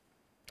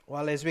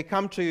Well, as we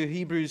come to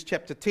Hebrews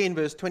chapter 10,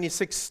 verse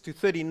 26 to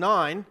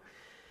 39,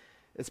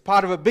 it's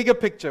part of a bigger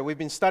picture. We've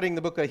been studying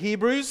the book of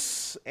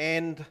Hebrews,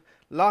 and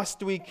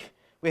last week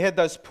we had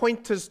those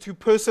pointers to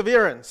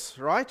perseverance,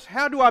 right?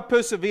 How do I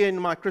persevere in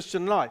my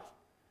Christian life?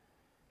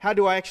 How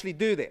do I actually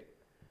do that?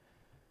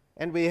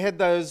 And we had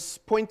those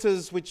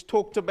pointers which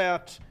talked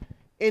about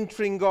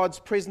entering God's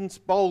presence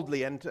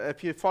boldly. And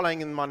if you're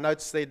following in my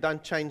notes there,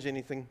 don't change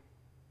anything.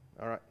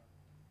 All right.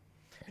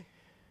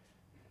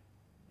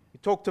 We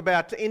talked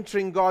about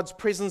entering God's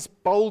presence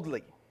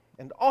boldly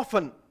and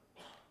often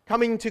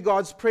coming to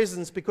God's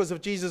presence because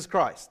of Jesus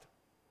Christ.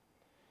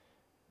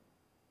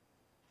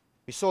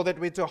 We saw that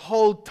we're to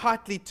hold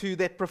tightly to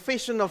that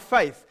profession of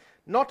faith.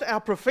 Not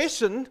our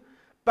profession,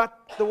 but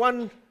the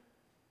one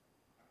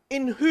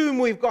in whom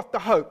we've got the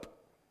hope.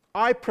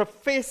 I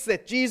profess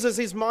that Jesus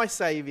is my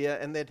Savior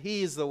and that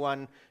He is the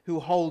one who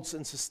holds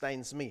and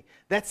sustains me.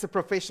 That's the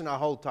profession I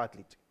hold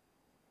tightly to.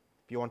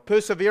 If you want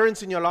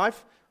perseverance in your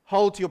life,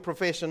 hold to your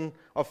profession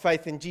of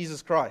faith in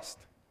Jesus Christ.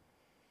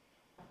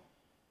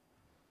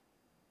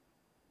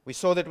 We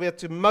saw that we have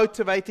to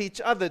motivate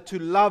each other to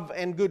love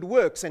and good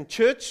works. And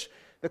church,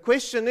 the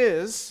question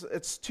is,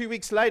 it's 2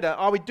 weeks later,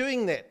 are we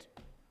doing that?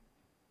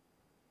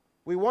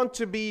 We want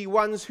to be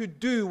ones who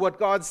do what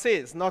God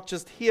says, not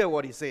just hear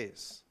what He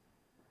says.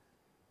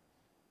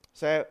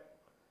 So,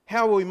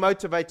 how are we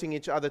motivating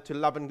each other to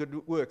love and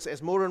good works?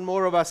 As more and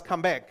more of us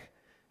come back,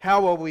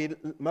 how are we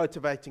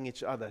motivating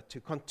each other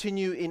to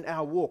continue in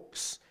our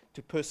walks,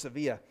 to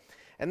persevere?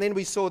 And then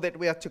we saw that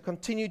we are to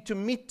continue to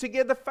meet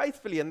together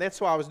faithfully, and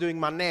that's why I was doing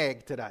my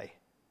nag today.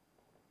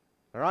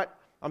 All right?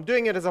 I'm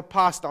doing it as a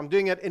pastor. I'm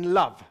doing it in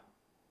love,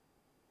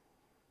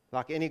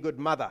 like any good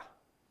mother.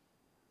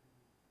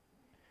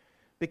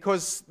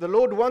 Because the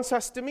Lord wants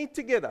us to meet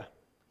together.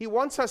 He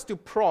wants us to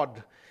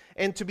prod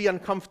and to be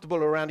uncomfortable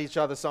around each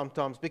other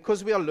sometimes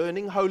because we are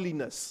learning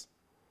holiness.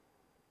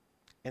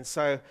 And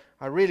so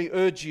I really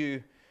urge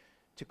you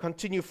to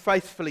continue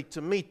faithfully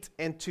to meet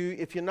and to,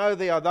 if you know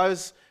there are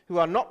those who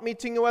are not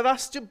meeting with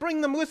us, to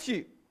bring them with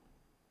you.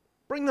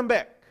 Bring them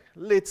back.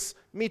 Let's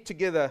meet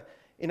together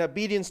in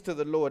obedience to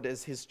the Lord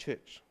as His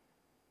church.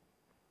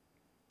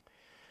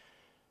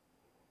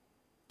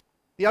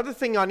 The other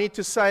thing I need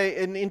to say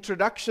in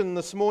introduction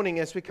this morning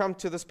as we come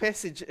to this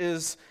passage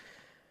is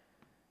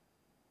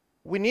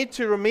we need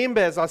to remember,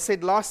 as I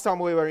said last time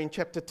we were in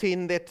chapter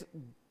 10, that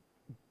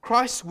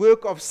Christ's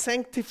work of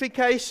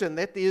sanctification,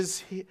 that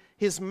is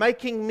His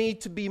making me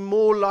to be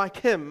more like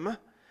Him,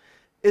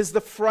 is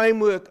the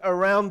framework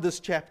around this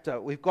chapter.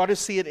 We've got to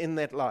see it in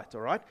that light,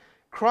 all right?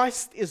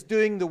 Christ is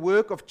doing the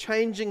work of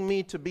changing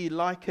me to be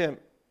like Him.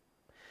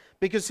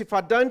 Because if I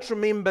don't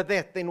remember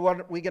that, then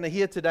what we're going to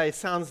hear today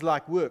sounds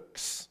like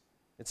works.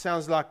 It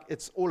sounds like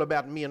it's all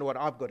about me and what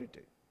I've got to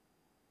do.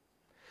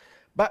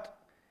 But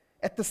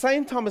at the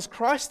same time as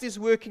Christ is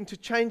working to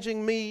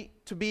changing me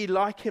to be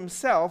like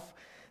Himself,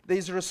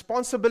 there's a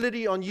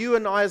responsibility on you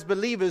and I as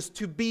believers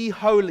to be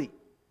holy.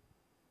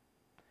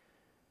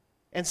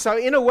 And so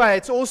in a way,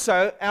 it's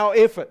also our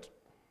effort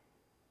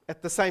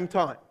at the same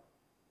time.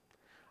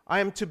 I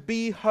am to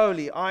be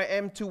holy. I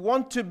am to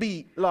want to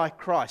be like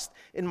Christ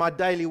in my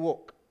daily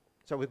walk.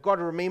 So we've got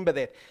to remember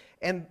that.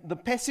 And the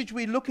passage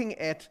we're looking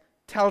at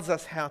tells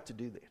us how to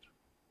do that.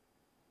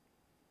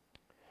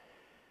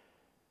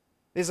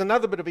 There's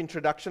another bit of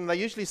introduction. They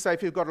usually say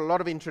if you've got a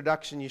lot of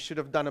introduction, you should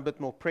have done a bit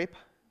more prep.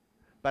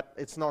 But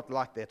it's not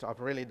like that. I've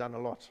really done a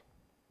lot.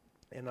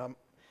 And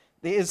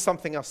there is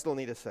something I still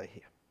need to say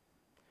here.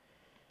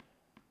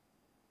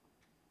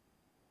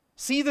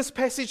 See this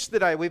passage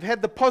today. We've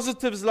had the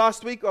positives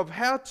last week of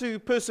how to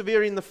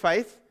persevere in the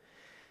faith.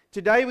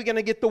 Today we're going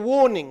to get the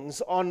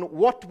warnings on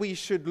what we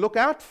should look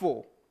out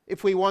for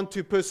if we want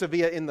to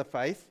persevere in the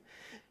faith.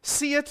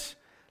 See it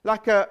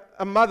like a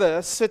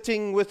mother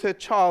sitting with her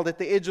child at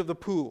the edge of the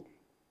pool.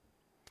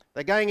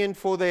 They're going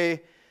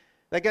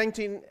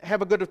to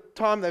have a good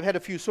time. They've had a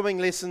few swimming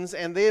lessons,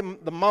 and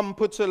the mum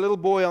puts her little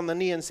boy on the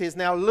knee and says,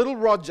 "Now, little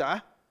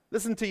Roger,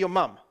 listen to your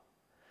mum.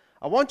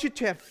 I want you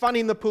to have fun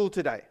in the pool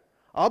today.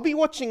 I'll be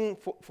watching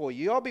for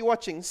you. I'll be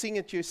watching, seeing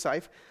that you're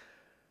safe.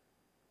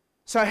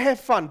 So have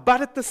fun,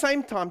 but at the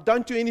same time,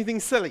 don't do anything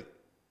silly.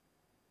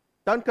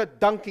 Don't go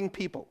dunking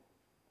people.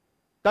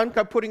 Don't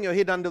go putting your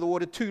head under the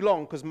water too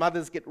long because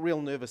mothers get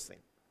real nervous then."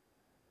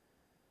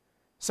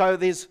 So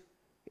there's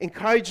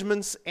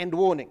encouragements and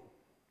warning.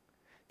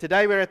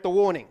 Today we're at the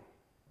warning.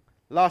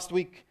 Last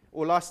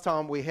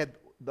time we had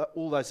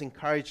all those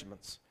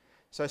encouragements.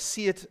 So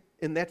see it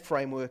in that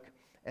framework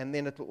and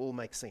then it will all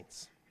make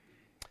sense.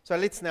 So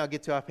let's now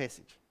get to our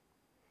passage.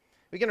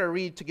 We're going to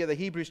read together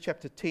Hebrews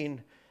chapter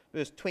 10,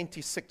 verse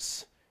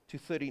 26 to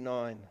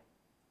 39.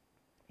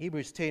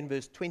 Hebrews 10,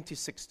 verse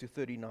 26 to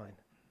 39.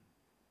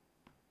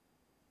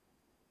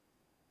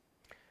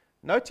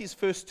 Note his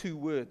first two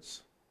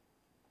words.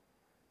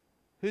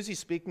 Who's he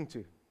speaking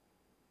to?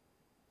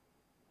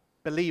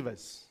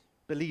 Believers.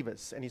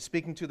 And he's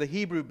speaking to the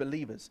Hebrew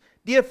believers.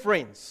 Dear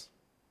friends,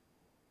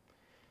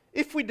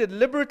 if we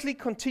deliberately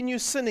continue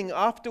sinning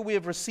after we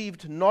have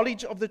received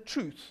knowledge of the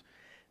truth,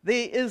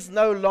 There is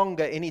no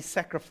longer any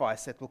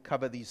sacrifice that will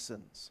cover these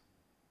sins.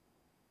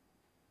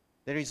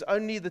 There is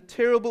only the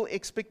terrible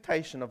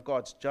expectation of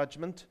God's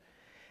judgment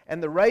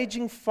and the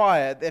raging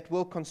fire that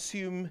will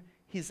consume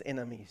his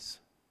enemies.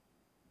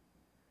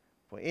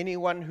 For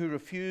anyone who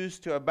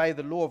refused to obey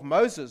the law of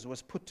Moses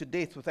was put to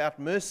death without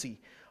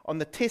mercy on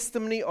the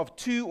testimony of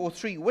 2 or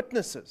 3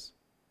 witnesses.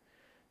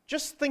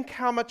 Just think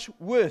how much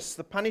worse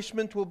the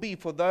punishment will be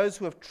for those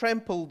who have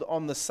trampled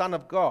on the Son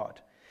of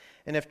God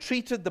and have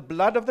treated the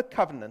blood of the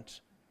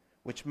covenant,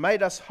 which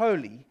made us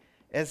holy,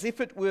 as if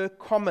it were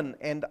common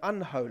and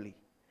unholy,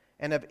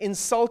 and have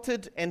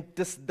insulted and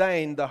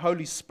disdained the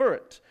Holy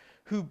Spirit,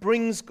 who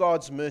brings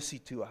God's mercy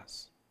to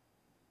us.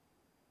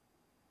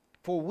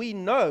 For we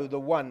know the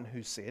one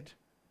who said,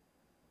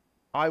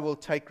 I will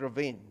take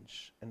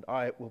revenge, and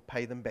I will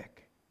pay them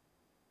back.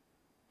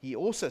 He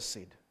also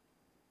said,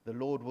 the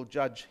Lord will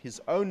judge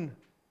his own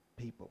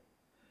people.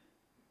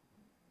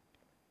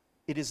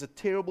 It is a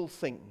terrible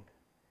thing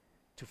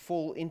to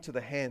fall into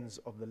the hands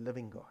of the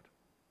living God.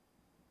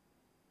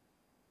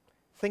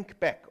 Think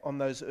back on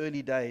those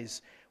early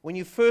days when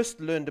you first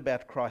learned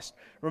about Christ.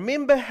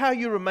 Remember how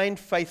you remained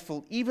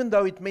faithful even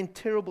though it meant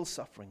terrible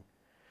suffering.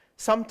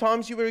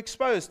 Sometimes you were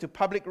exposed to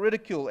public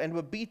ridicule and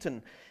were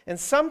beaten, and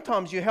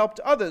sometimes you helped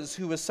others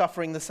who were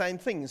suffering the same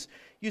things.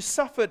 You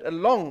suffered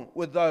along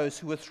with those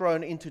who were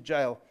thrown into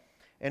jail,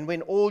 and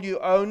when all you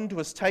owned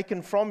was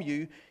taken from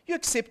you, you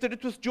accepted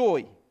it with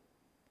joy.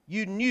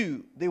 You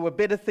knew there were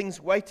better things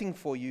waiting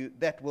for you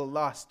that will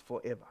last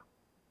forever.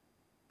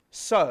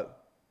 So,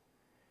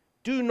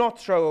 do not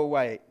throw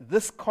away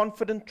this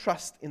confident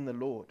trust in the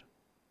Lord.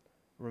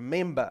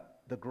 Remember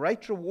the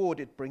great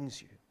reward it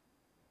brings you.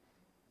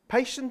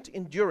 Patient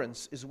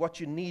endurance is what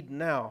you need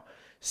now,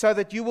 so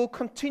that you will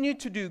continue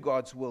to do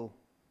God's will.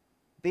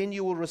 Then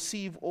you will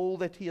receive all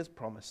that he has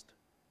promised.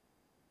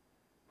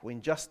 For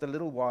in just a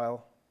little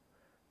while,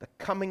 the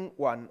coming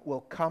one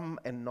will come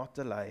and not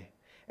delay,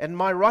 and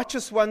my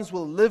righteous ones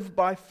will live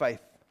by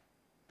faith.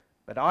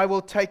 But I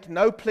will take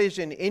no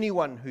pleasure in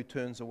anyone who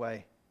turns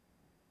away.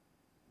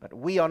 But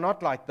we are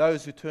not like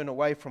those who turn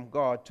away from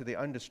God to their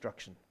own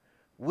destruction.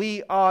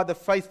 We are the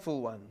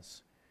faithful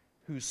ones,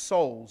 whose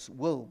souls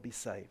will be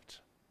saved.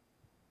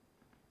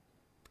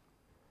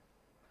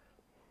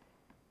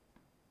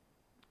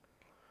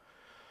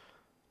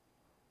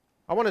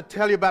 I want to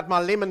tell you about my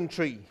lemon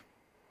tree.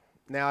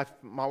 Now, if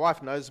my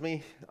wife knows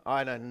me,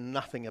 I know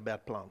nothing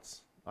about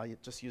plants. I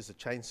just use a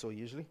chainsaw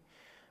usually.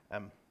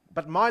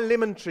 But my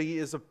lemon tree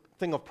is a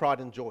thing of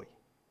pride and joy.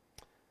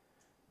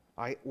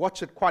 I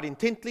watch it quite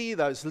intently,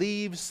 those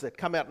leaves that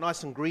come out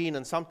nice and green,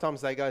 and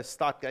sometimes they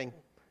start going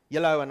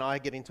yellow, and I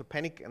get into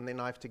panic, and then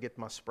I have to get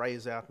my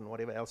sprays out and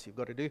whatever else you've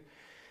got to do.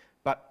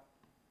 But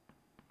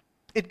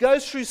it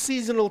goes through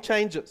seasonal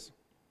changes.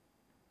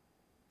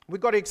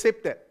 We've got to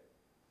accept that.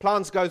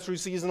 Plants go through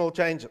seasonal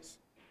changes.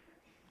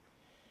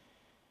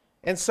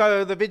 And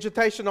so the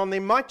vegetation on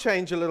them might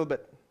change a little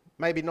bit.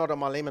 Maybe not on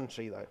my lemon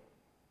tree, though.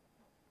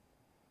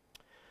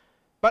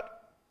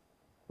 But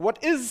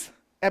what is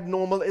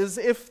abnormal is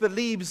if the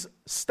leaves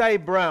stay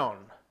brown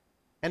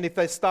and if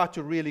they start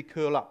to really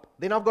curl up.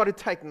 Then I've got to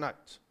take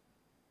note,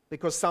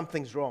 because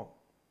something's wrong.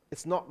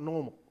 It's not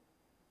normal.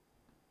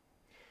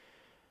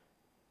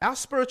 Our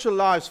spiritual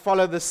lives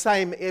follow the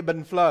same ebb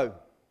and flow.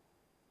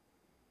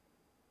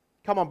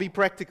 Come on, be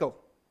practical.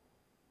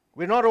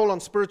 We're not all on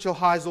spiritual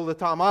highs all the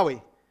time, are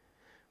we?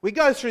 We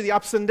go through the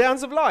ups and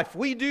downs of life.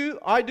 We do,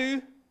 I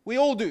do, we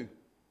all do.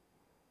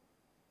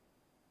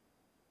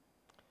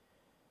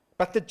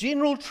 But the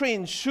general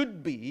trend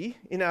should be,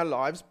 in our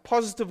lives,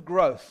 positive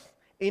growth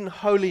in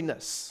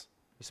holiness.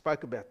 We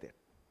spoke about that.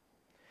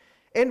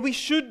 And we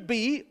should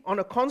be, on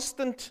a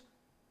constant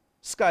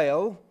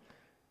scale,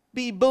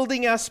 be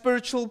building our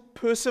spiritual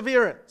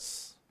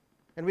perseverance.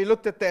 And we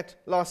looked at that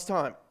last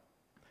time,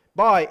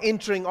 by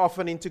entering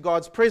often into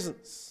God's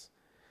presence.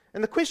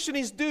 And the question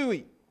is, do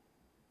we?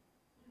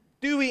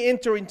 Do we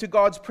enter into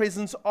God's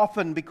presence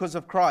often because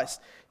of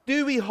Christ?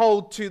 Do we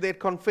hold to that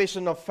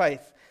confession of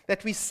faith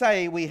that we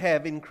say we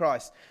have in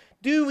Christ?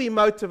 Do we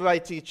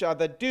motivate each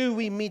other? Do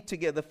we meet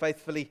together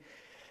faithfully?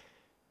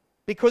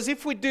 Because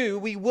if we do,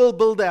 we will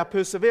build our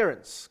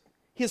perseverance.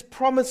 He has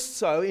promised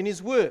so in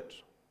His Word.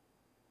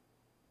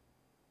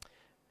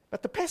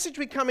 But the passage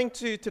we're coming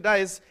to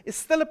today is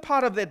still a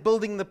part of that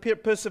building the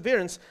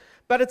perseverance,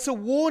 but it's a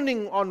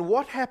warning on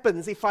what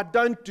happens if I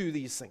don't do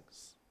these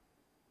things.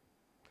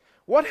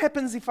 What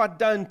happens if I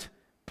don't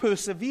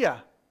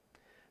persevere?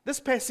 This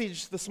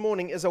passage this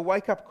morning is a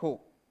wake-up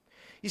call.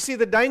 You see,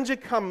 the danger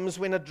comes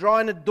when a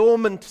dry and a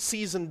dormant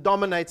season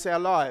dominates our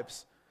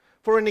lives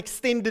for an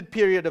extended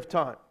period of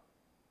time.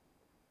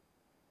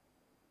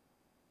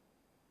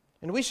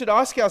 And we should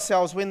ask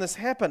ourselves when this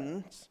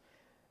happens,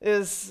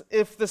 is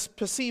if this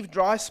perceived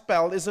dry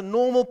spell is a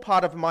normal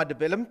part of my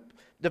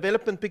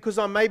development because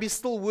I'm maybe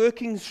still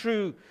working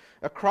through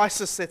a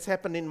crisis that's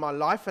happened in my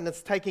life and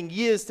it's taking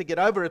years to get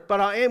over it,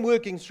 but I am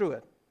working through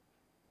it.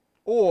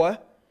 Or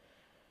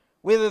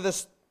whether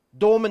this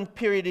dormant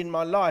period in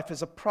my life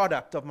is a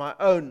product of my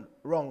own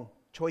wrong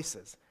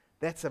choices.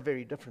 That's a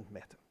very different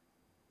matter.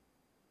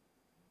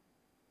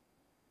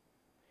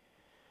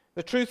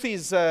 The truth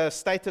is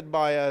stated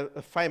by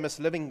a famous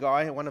living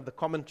guy, one of the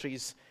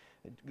commentaries,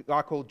 a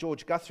guy called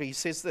George Guthrie. He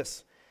says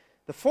this: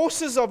 the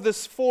forces of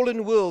this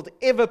fallen world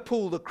ever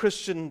pull the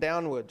Christian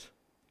downward,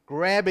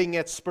 grabbing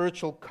at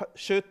spiritual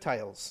shirt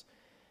tails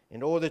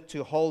in order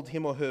to hold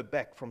him or her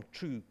back from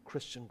true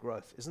Christian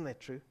growth. Isn't that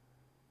true?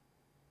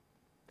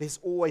 There's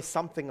always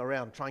something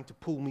around trying to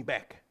pull me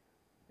back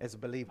as a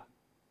believer.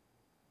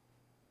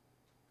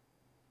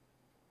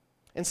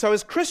 And so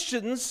as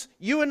Christians,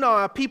 you and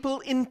I are people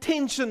in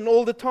tension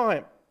all the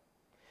time.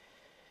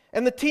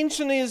 And the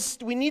tension is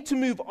we need to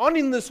move on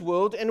in this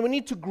world and we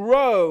need to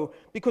grow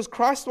because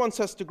Christ wants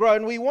us to grow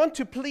and we want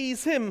to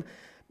please Him,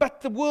 but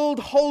the world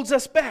holds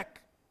us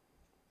back.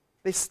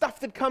 There's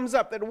stuff that comes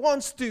up that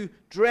wants to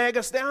drag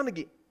us down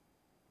again.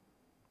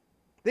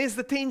 There's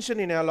the tension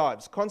in our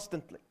lives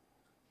constantly.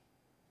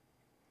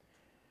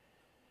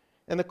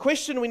 And the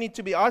question we need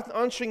to be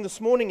answering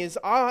this morning is,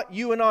 are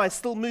you and I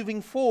still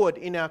moving forward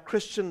in our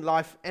Christian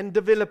life and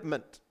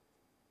development?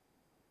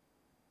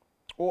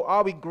 Or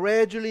are we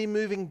gradually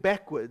moving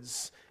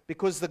backwards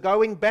because the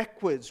going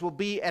backwards will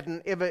be at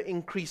an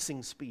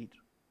ever-increasing speed?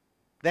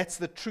 That's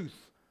the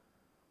truth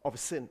of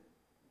sin.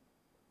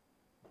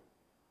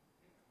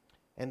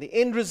 And the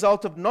end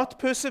result of not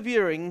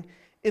persevering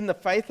in the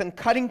faith and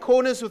cutting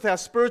corners with our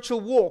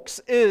spiritual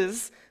walks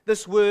is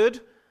this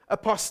word,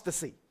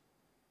 apostasy.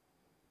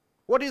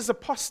 What is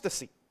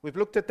apostasy? We've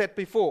looked at that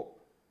before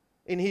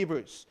in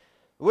Hebrews.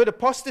 The word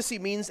apostasy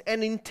means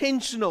an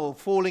intentional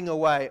falling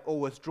away or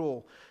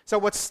withdrawal. So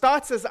what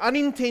starts as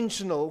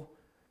unintentional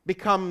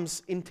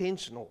becomes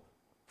intentional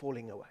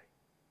falling away.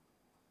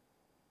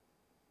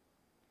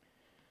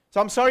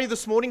 So I'm sorry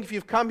this morning if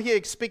you've come here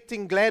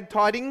expecting glad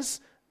tidings.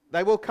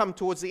 They will come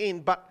towards the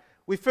end, but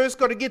we first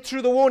got to get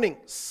through the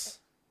warnings.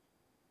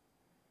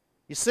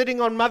 You're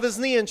sitting on mother's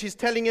knee and she's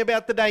telling you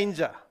about the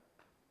danger.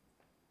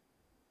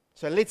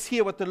 So let's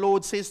hear what the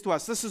Lord says to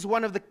us. This is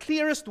one of the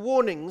clearest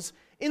warnings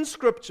in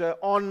Scripture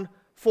on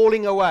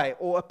falling away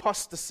or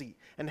apostasy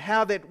and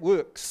how that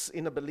works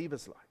in a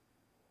believer's life.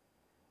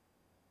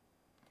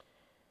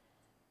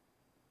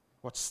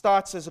 What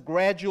starts as a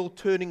gradual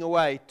turning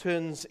away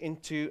turns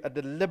into a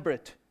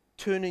deliberate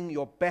turning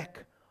your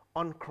back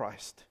on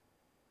Christ,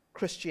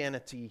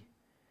 Christianity,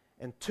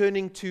 and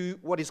turning to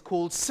what is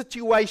called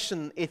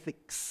situation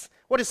ethics.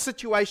 What is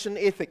situation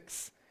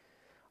ethics?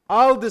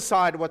 I'll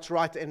decide what's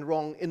right and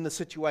wrong in the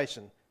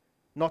situation,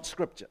 not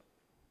Scripture.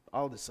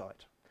 I'll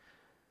decide.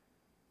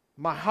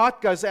 My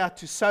heart goes out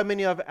to so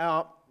many of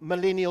our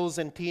millennials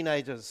and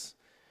teenagers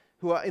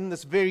who are in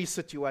this very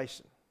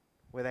situation,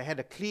 where they had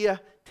a clear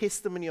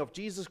testimony of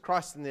Jesus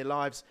Christ in their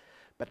lives,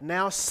 but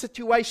now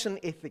situation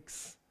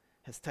ethics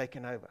has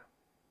taken over.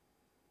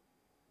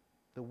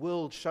 The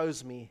world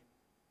shows me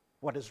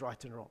what is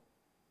right and wrong.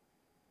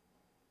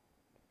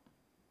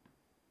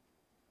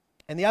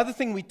 And the other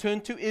thing we turn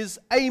to is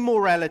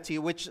amorality,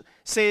 which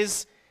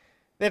says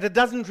that it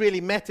doesn't really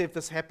matter if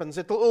this happens,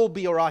 it'll all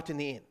be all right in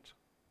the end.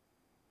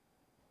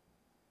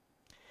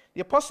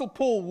 The Apostle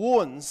Paul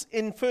warns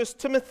in 1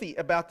 Timothy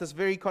about this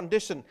very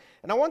condition.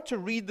 And I want to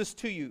read this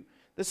to you.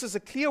 This is a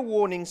clear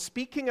warning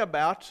speaking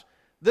about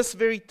this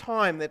very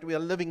time that we are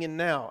living in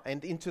now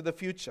and into the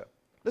future.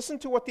 Listen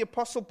to what the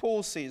Apostle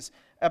Paul says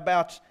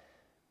about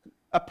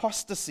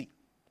apostasy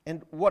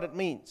and what it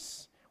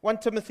means. 1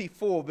 Timothy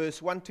 4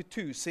 verse 1 to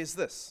 2 says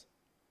this: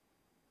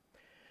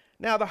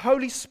 Now the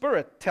Holy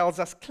Spirit tells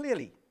us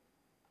clearly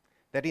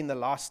that in the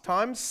last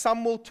times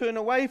some will turn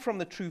away from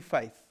the true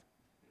faith.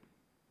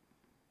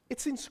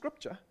 It's in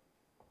Scripture.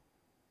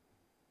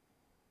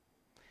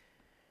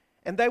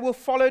 And they will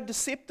follow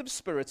deceptive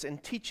spirits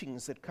and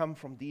teachings that come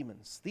from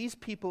demons. These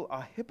people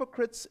are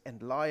hypocrites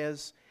and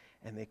liars,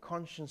 and their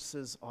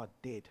consciences are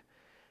dead.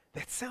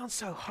 That sounds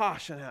so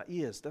harsh in our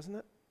ears, doesn't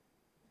it?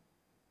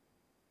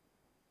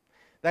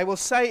 They will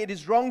say it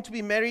is wrong to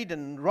be married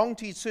and wrong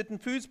to eat certain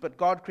foods, but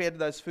God created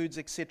those foods,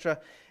 etc.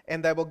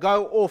 And they will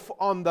go off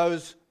on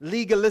those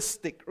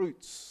legalistic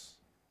routes.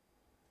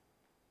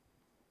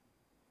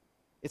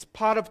 It's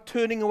part of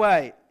turning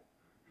away.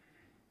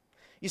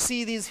 You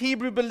see, these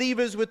Hebrew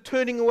believers were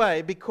turning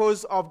away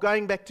because of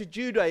going back to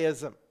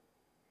Judaism.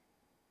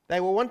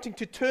 They were wanting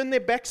to turn their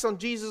backs on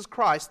Jesus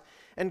Christ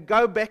and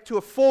go back to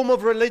a form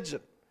of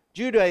religion,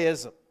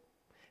 Judaism,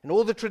 and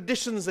all the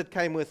traditions that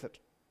came with it.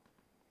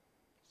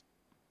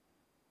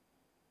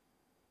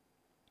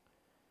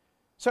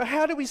 So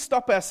how do we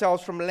stop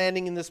ourselves from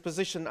landing in this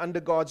position under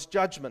God's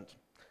judgment?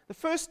 The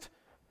first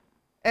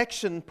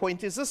action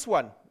point is this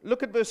one.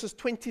 Look at verses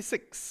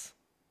 26.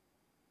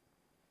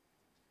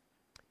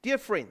 Dear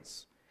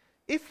friends,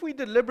 if we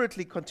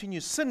deliberately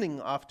continue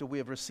sinning after we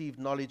have received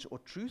knowledge or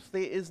truth,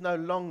 there is no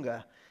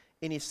longer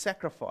any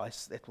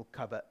sacrifice that will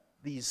cover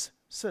these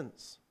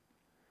sins.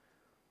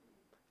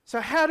 So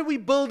how do we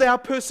build our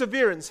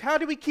perseverance? How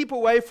do we keep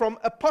away from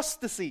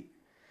apostasy?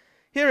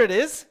 Here it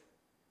is.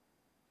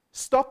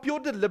 Stop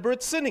your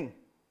deliberate sinning.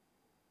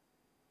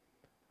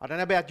 I don't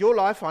know about your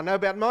life, I know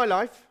about my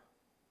life.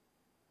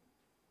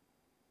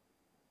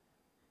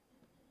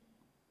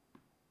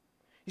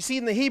 You see,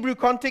 in the Hebrew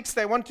context,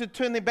 they want to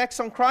turn their backs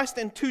on Christ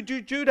and to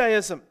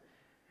Judaism.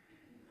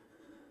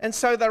 And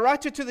so the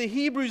writer to the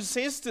Hebrews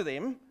says to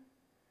them,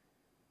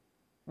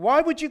 why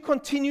would you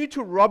continue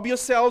to rob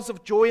yourselves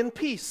of joy and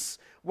peace?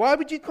 Why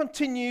would you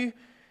continue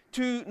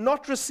to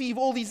not receive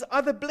all these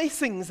other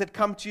blessings that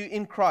come to you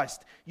in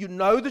Christ? You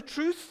know the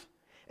truth,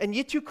 and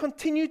yet you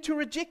continue to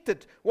reject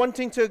it,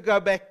 wanting to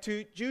go back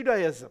to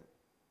Judaism.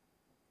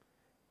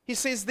 He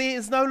says there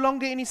is no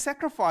longer any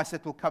sacrifice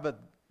that will cover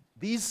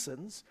these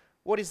sins.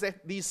 What is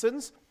that, these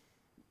sins?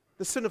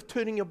 The sin of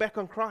turning your back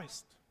on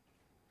Christ.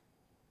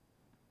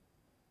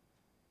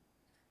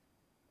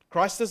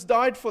 Christ has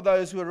died for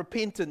those who are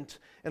repentant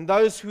and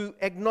those who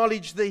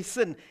acknowledge their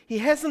sin. He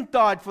hasn't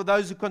died for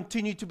those who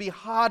continue to be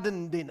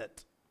hardened in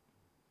it.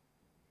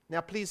 Now,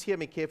 please hear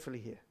me carefully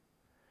here.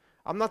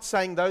 I'm not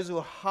saying those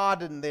who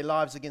harden their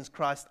lives against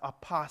Christ are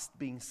past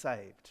being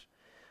saved.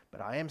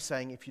 But I am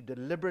saying if you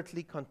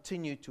deliberately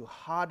continue to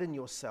harden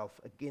yourself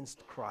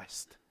against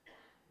Christ,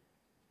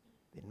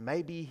 then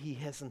maybe He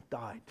hasn't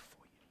died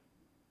for you.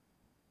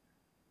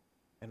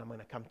 And I'm going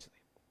to come to that.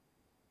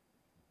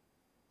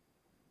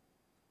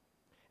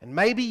 And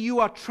maybe you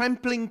are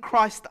trampling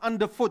Christ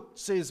underfoot,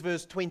 says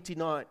verse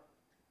 29.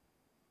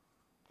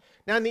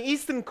 Now, in the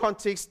Eastern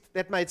context,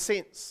 that made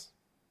sense.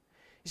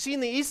 You see, in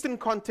the Eastern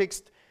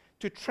context,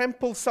 to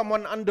trample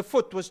someone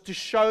underfoot was to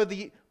show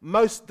the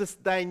most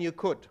disdain you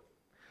could.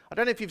 I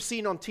don't know if you've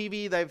seen on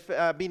TV, they've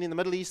been in the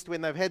Middle East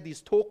when they've had these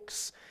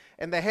talks,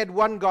 and they had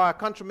one guy, I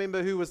can't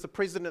remember who was the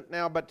president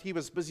now, but he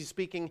was busy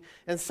speaking,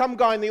 and some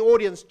guy in the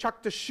audience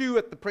chucked a shoe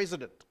at the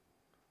president.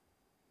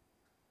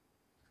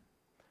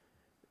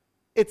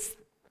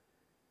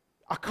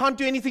 I can't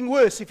do anything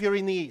worse if you're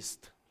in the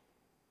East.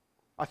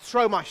 I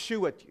throw my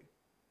shoe at you,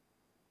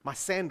 my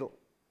sandal,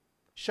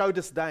 show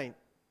disdain.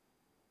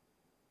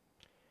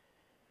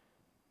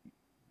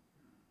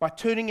 By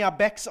turning our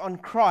backs on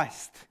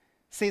Christ,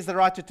 says the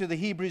writer to the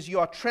Hebrews, you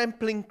are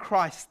trampling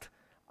Christ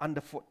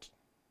underfoot.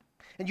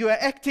 And you are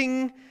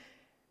acting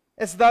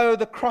as though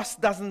the cross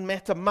doesn't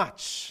matter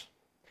much.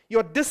 You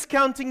are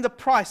discounting the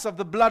price of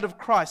the blood of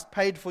Christ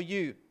paid for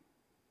you.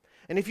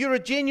 And if you're a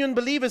genuine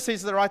believer,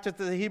 says the writer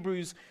to the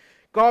Hebrews,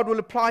 God will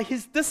apply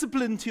His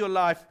discipline to your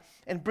life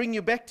and bring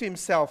you back to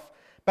Himself,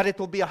 but it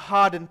will be a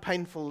hard and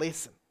painful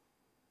lesson.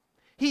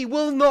 He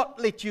will not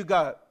let you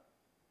go,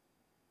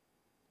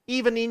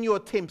 even in your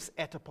attempts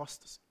at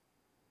apostasy.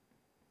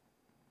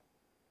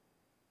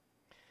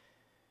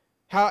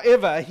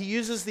 However, He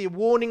uses the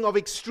warning of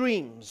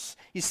extremes.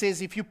 He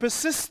says, if you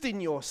persist in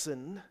your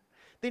sin,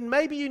 then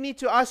maybe you need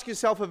to ask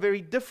yourself a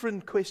very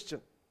different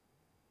question.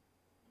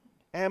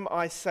 Am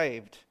I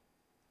saved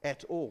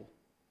at all?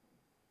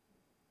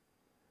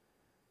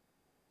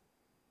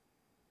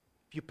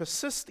 If you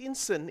persist in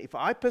sin, if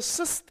I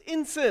persist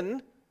in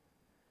sin,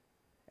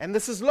 and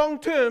this is long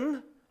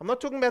term, I'm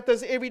not talking about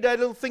those everyday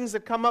little things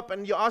that come up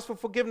and you ask for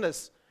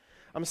forgiveness.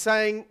 I'm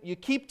saying you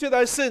keep to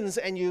those sins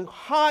and you're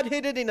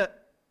hard-headed in it.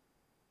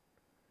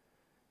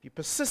 If you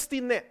persist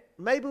in that,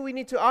 maybe we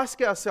need to ask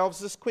ourselves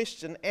this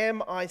question,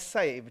 am I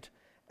saved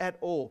at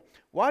all?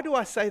 Why do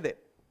I say that?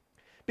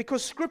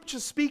 Because Scripture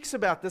speaks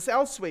about this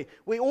elsewhere.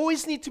 We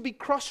always need to be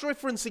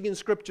cross-referencing in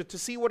Scripture to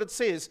see what it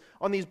says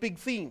on these big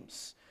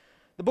themes.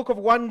 The book of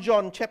 1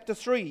 John chapter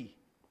 3.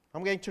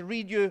 I'm going to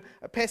read you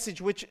a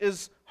passage which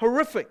is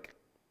horrific,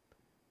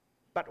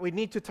 but we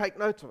need to take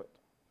note of it.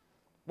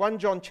 1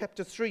 John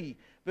chapter 3,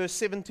 verse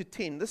 7 to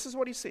 10. This is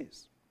what he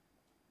says.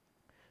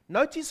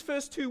 Note his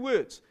first two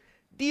words.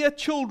 Dear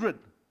children.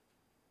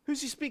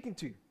 Who's he speaking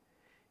to?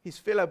 His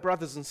fellow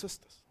brothers and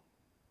sisters.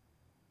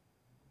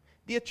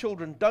 Dear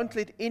children, don't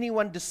let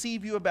anyone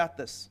deceive you about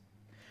this.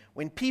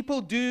 When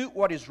people do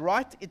what is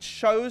right, it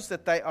shows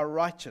that they are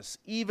righteous,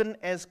 even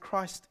as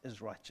Christ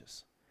is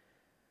righteous.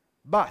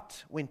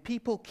 But when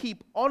people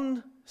keep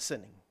on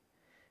sinning,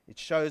 it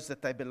shows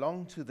that they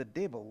belong to the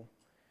devil,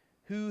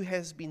 who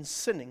has been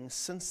sinning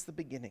since the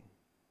beginning.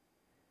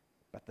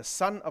 But the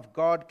Son of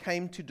God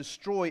came to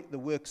destroy the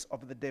works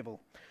of the devil.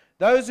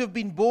 Those who have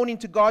been born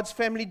into God's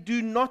family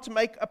do not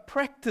make a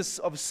practice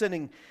of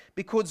sinning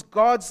because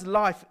God's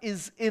life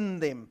is in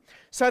them.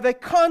 So they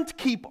can't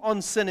keep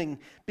on sinning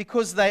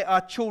because they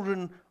are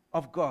children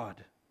of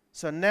God.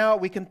 So now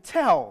we can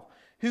tell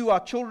who are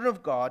children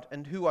of God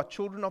and who are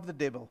children of the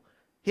devil.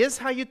 Here's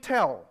how you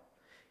tell.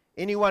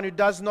 Anyone who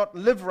does not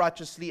live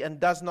righteously and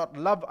does not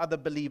love other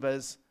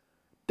believers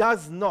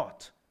does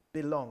not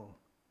belong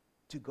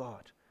to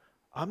God.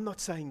 I'm not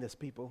saying this,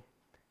 people.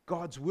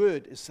 God's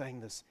word is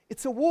saying this.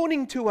 It's a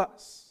warning to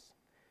us.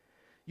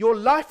 Your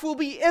life will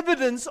be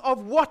evidence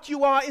of what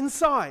you are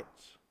inside,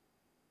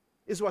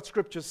 is what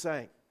Scripture's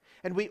saying.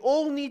 And we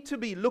all need to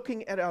be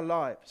looking at our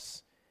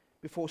lives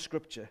before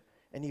Scripture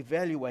and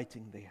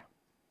evaluating there.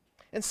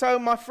 And so,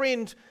 my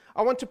friend,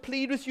 I want to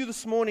plead with you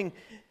this morning,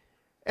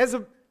 as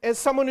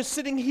someone who's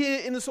sitting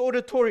here in this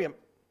auditorium,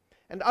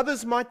 and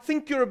others might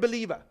think you're a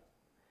believer,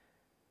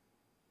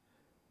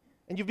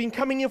 and you've been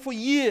coming here for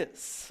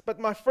years. But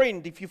my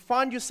friend, if you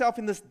find yourself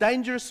in this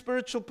dangerous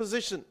spiritual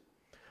position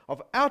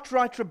of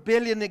outright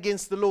rebellion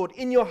against the Lord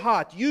in your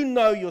heart, you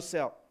know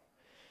yourself.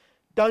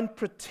 Don't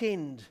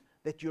pretend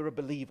that you're a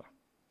believer.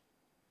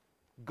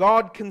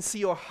 God can see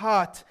your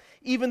heart.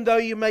 Even though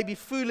you may be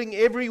fooling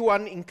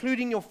everyone,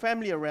 including your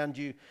family around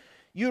you,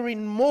 you're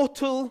in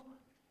mortal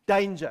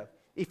danger.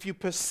 If you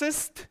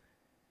persist,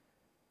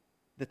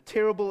 the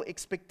terrible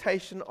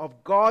expectation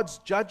of God's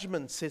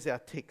judgment, says our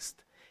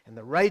text, and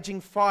the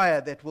raging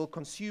fire that will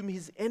consume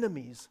his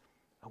enemies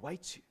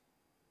awaits you.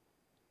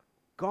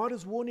 God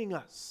is warning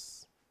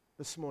us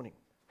this morning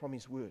from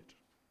his word.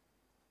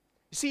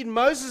 You see, in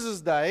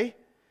Moses' day,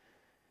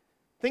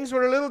 things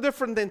were a little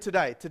different than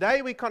today.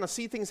 Today we kind of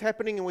see things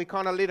happening and we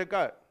kind of let it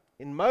go.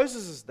 In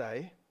Moses'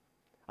 day,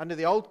 under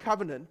the old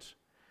covenant,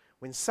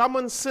 when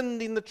someone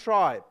sinned in the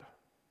tribe,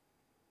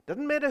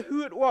 doesn't matter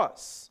who it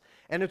was,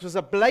 and it was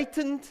a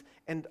blatant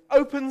and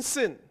open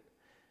sin,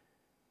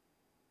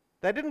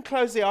 they didn't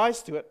close their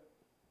eyes to it.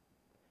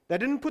 They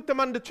didn't put them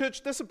under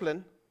church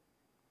discipline.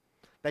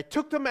 They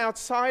took them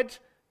outside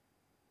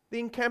the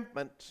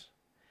encampment.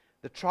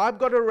 The tribe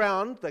got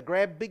around, they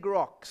grabbed big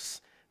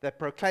rocks, they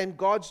proclaimed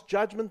God's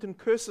judgment and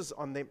curses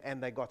on them,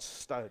 and they got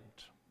stoned.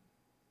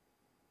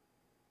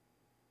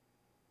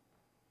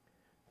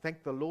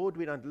 Thank the Lord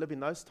we don't live in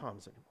those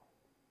times anymore.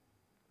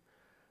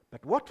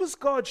 But what was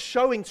God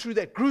showing through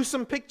that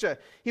gruesome picture?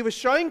 He was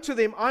showing to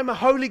them, I'm a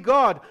holy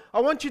God.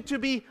 I want you to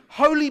be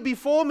holy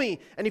before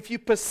me. And if you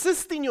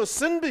persist in your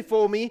sin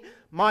before me,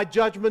 my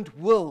judgment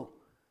will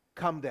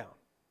come down.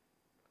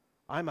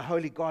 I'm a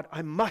holy God.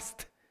 I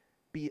must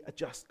be a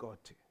just God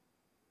too.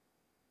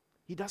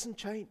 He doesn't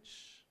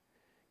change.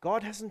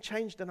 God hasn't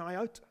changed an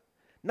iota.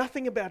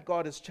 Nothing about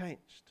God has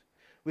changed.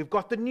 We've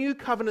got the new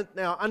covenant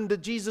now under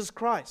Jesus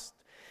Christ.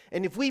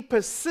 And if we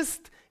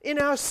persist in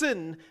our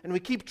sin and we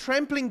keep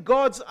trampling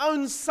God's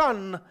own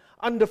Son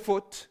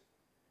underfoot,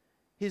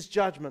 his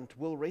judgment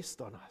will rest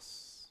on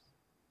us.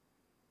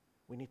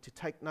 We need to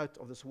take note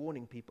of this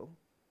warning, people.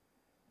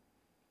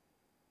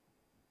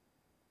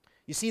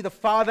 You see, the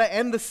Father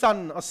and the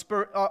Son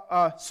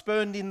are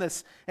spurned in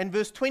this. And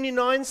verse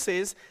 29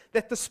 says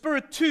that the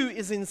Spirit too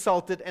is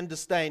insulted and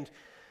disdained.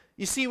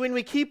 You see, when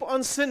we keep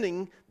on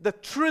sinning, the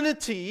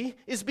Trinity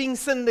is being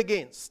sinned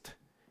against.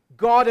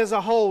 God as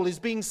a whole is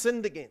being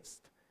sinned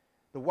against.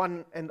 The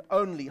one and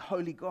only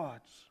holy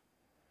God.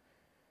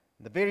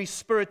 The very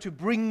Spirit who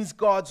brings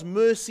God's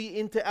mercy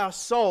into our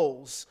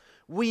souls,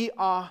 we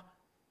are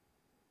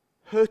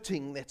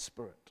hurting that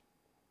Spirit.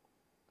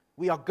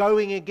 We are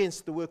going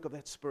against the work of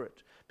that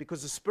Spirit.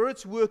 Because the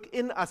Spirit's work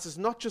in us is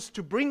not just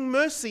to bring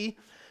mercy,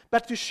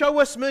 but to show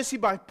us mercy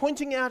by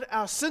pointing out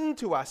our sin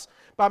to us,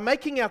 by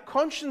making our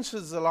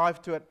consciences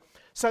alive to it,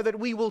 so that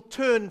we will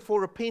turn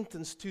for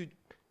repentance to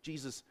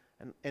Jesus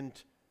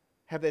and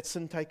have that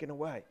sin taken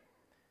away.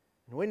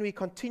 And when we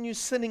continue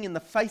sinning in the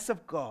face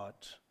of God,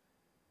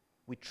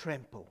 we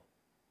trample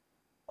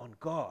on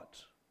God.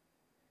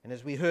 And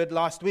as we heard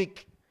last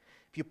week,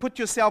 if you put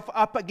yourself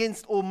up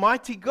against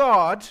Almighty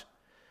God,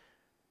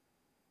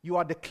 you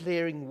are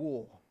declaring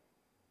war.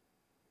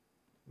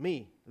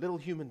 Me, little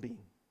human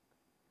being,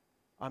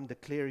 I'm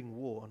declaring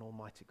war on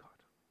Almighty God.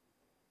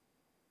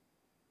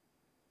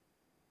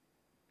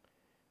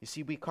 You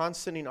see, we can't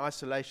sin in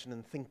isolation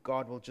and think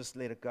God will just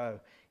let it go.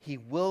 He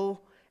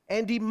will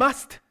and He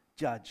must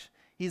judge.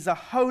 He's a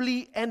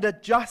holy and a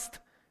just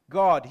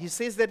God. He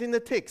says that in the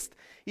text.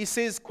 He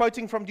says,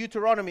 quoting from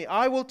Deuteronomy,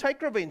 I will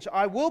take revenge.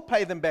 I will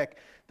pay them back.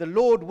 The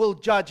Lord will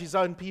judge His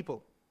own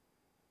people.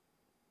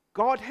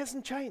 God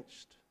hasn't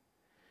changed.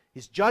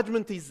 His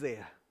judgment is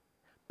there,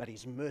 but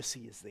His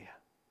mercy is there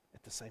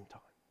at the same time.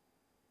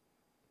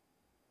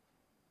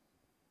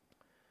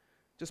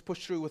 Just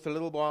push through with a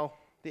little while.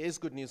 There is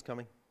good news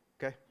coming,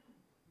 okay?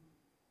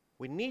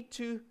 We need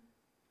to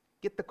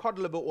get the cod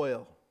liver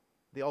oil,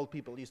 the old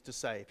people used to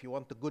say, if you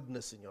want the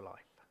goodness in your life.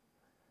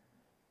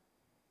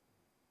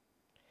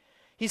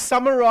 He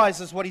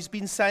summarizes what he's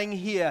been saying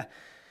here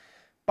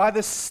by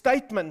the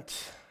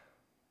statement,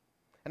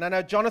 and I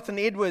know Jonathan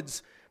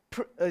Edwards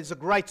is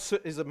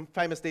a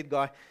famous dead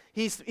guy.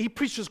 He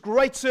preached this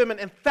great sermon,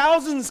 and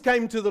thousands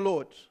came to the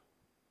Lord.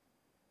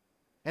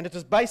 And it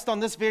is based on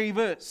this very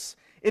verse.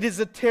 It is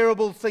a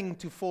terrible thing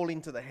to fall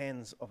into the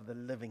hands of the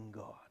living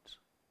God.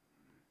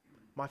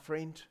 My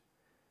friend,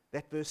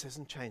 that verse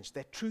hasn't changed.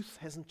 That truth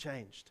hasn't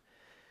changed.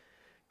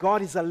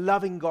 God is a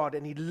loving God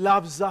and He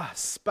loves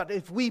us. But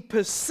if we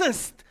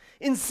persist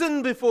in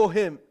sin before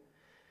Him,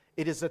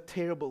 it is a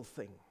terrible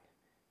thing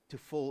to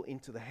fall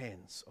into the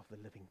hands of the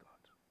living God.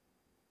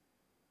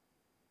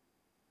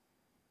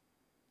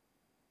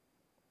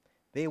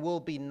 There will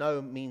be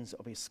no means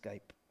of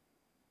escape.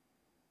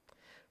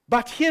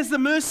 But here's the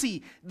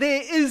mercy.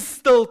 There is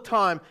still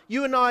time.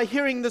 You and I are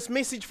hearing this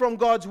message from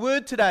God's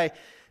Word today.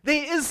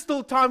 There is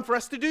still time for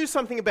us to do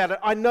something about it.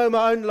 I know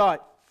my own life.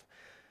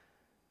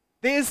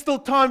 There is still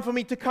time for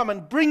me to come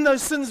and bring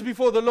those sins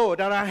before the Lord,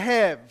 and I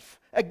have,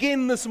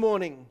 again this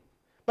morning.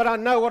 But I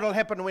know what will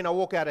happen when I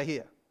walk out of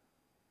here.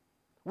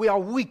 We are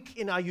weak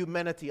in our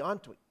humanity,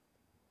 aren't we?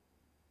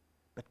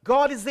 But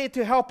God is there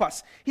to help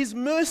us. His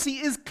mercy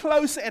is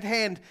close at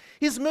hand.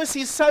 His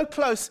mercy is so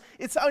close,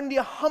 it's only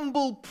a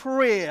humble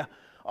prayer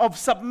of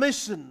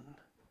submission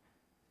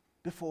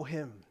before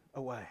Him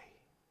away.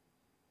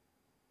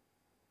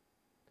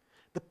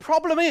 The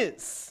problem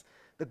is,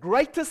 the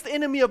greatest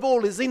enemy of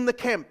all is in the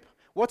camp.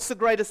 What's the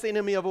greatest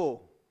enemy of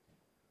all?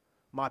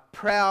 My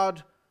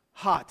proud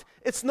heart.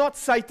 It's not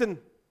Satan.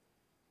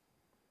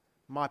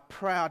 My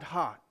proud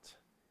heart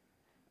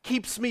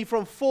keeps me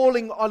from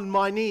falling on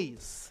my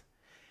knees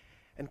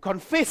and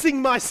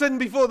confessing my sin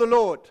before the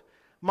Lord.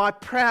 My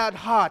proud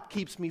heart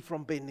keeps me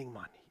from bending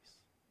my knees.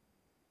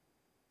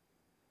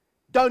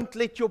 Don't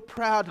let your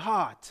proud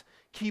heart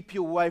keep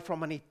you away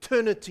from an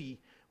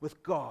eternity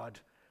with God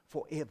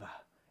forever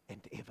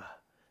and ever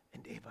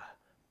and ever.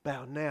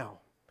 Bow now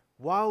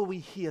while we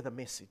hear the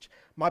message.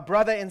 My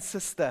brother and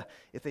sister,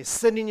 if there's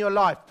sin in your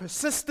life,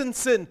 persistent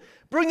sin,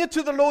 bring it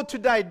to the Lord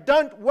today.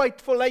 Don't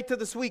wait for later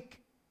this week.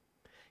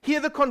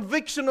 Hear the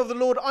conviction of the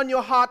Lord on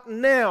your heart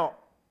now.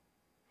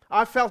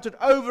 I felt it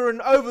over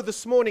and over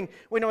this morning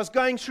when I was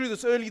going through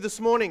this early this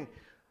morning.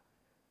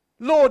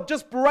 Lord,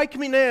 just break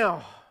me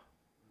now.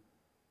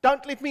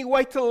 Don't let me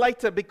wait till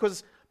later,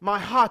 because my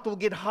heart will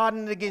get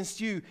hardened against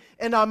you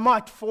and I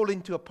might fall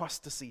into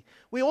apostasy.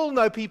 We all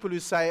know people who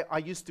say, I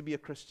used to be a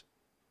Christian.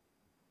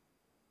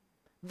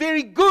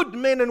 Very good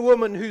men and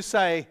women who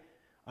say,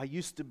 I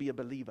used to be a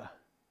believer,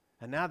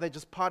 and now they're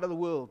just part of the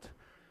world.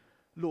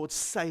 Lord,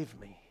 save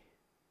me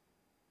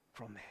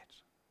from that.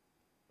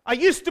 I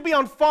used to be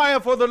on fire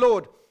for the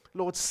Lord.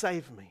 Lord,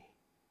 save me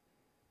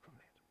from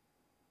that.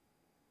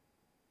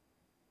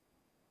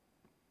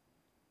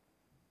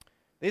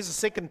 There's a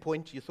second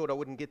point. You thought I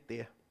wouldn't get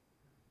there,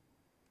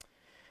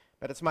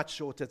 but it's much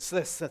shorter. It's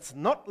this. It's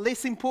not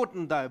less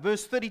important though.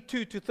 Verse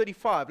 32 to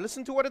 35.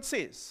 Listen to what it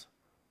says.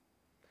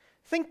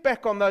 Think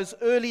back on those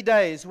early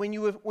days when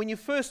you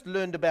first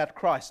learned about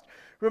Christ.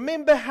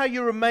 Remember how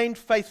you remained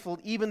faithful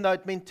even though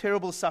it meant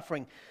terrible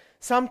suffering.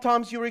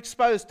 Sometimes you were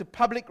exposed to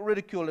public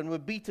ridicule and were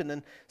beaten,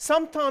 and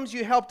sometimes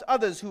you helped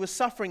others who were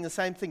suffering the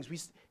same things.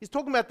 He's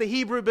talking about the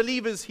Hebrew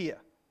believers here.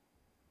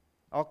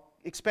 I'll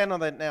expand on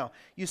that now.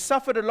 You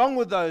suffered along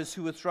with those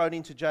who were thrown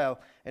into jail,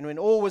 and when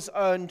all was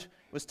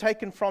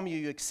taken from you,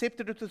 you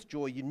accepted it with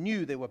joy. You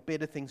knew there were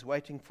better things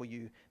waiting for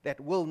you that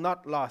will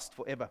not last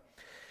forever.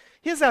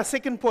 Here's our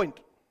second point.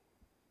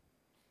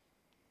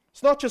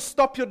 It's not just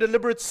stop your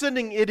deliberate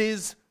sinning, it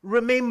is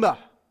remember.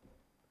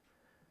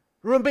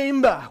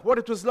 Remember what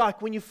it was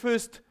like when you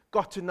first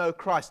got to know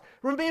Christ.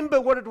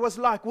 Remember what it was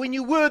like when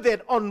you were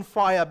that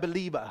on-fire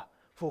believer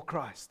for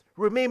Christ.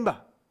 Remember.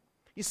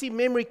 You see,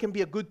 memory can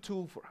be a good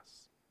tool for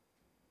us.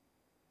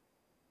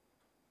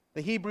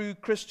 The Hebrew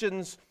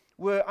Christians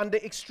were under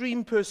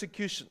extreme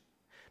persecution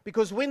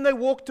because when they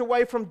walked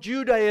away from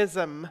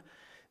Judaism,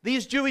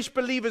 these Jewish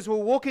believers were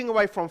walking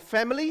away from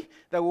family,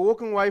 they were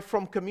walking away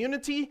from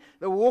community,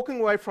 they were walking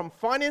away from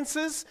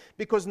finances,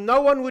 because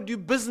no one would do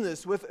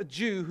business with a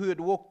Jew who had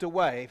walked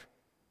away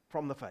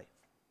from the faith.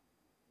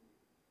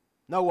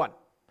 No one.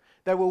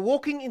 They were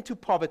walking into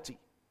poverty.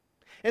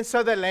 And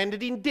so they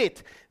landed in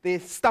debt. Their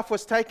stuff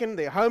was taken,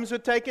 their homes were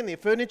taken, their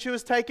furniture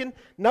was taken.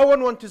 No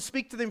one wanted to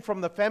speak to them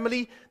from the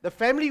family. The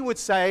family would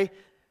say,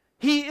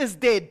 "He is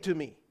dead to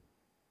me."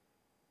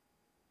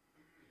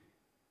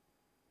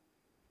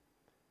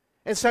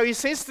 And so he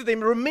says to them,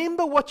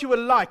 remember what you were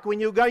like when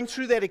you were going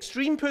through that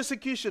extreme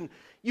persecution.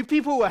 You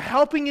people were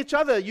helping each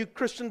other, you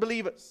Christian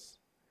believers.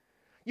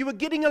 You were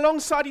getting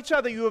alongside each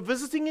other. You were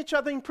visiting each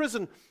other in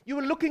prison. You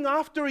were looking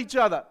after each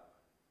other.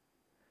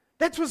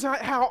 That was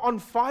how on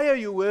fire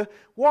you were.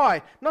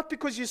 Why? Not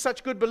because you're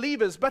such good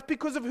believers, but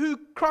because of who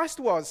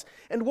Christ was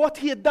and what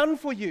He had done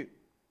for you.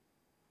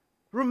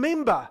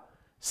 Remember,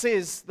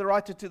 says the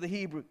writer to the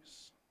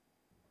Hebrews.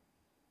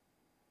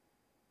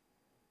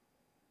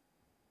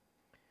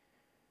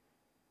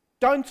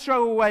 Don't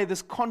throw away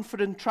this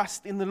confident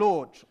trust in the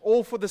Lord,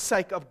 all for the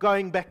sake of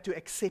going back to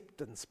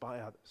acceptance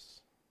by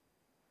others.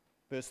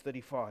 Verse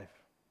 35.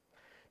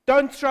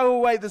 Don't throw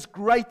away this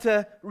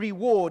greater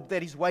reward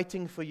that is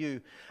waiting for you,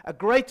 a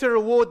greater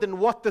reward than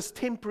what this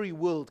temporary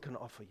world can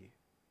offer you.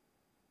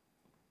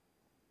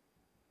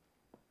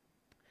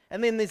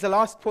 And then there's the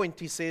last point,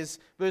 he says,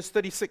 verse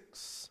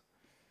 36.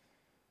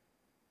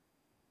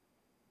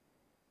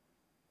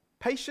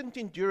 Patient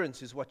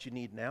endurance is what you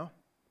need now,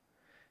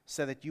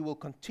 so that you will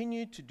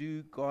continue to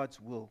do God's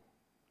will.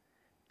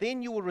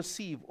 Then you will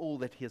receive all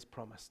that He has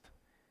promised.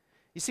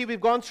 You see,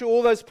 we've gone through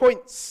all those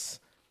points.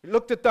 We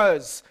looked at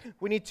those.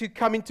 We need to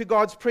come into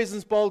God's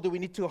presence boldly. We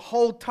need to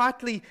hold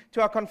tightly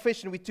to our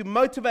confession. We need to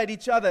motivate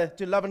each other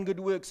to love and good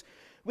works.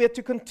 We have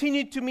to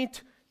continue to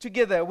meet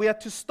together. We have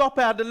to stop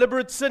our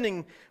deliberate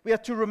sinning. We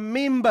have to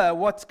remember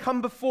what's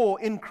come before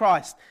in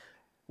Christ.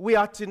 We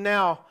are to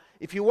now,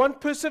 if you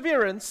want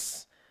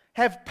perseverance,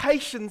 have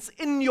patience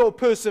in your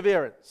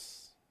perseverance.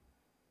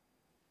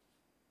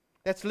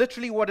 That's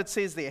literally what it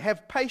says there.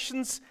 Have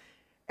patience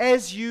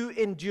as you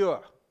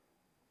endure.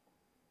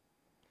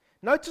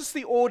 Notice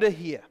the order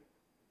here.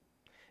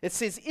 It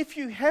says, if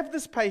you have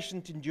this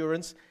patient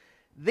endurance,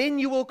 then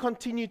you will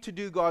continue to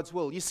do God's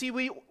will. You see,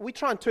 we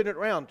try and turn it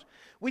around.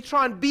 We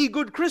try and be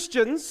good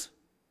Christians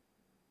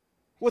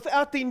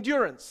without the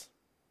endurance,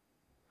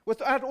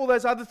 without all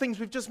those other things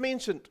we've just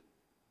mentioned.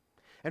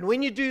 And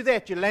when you do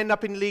that, you land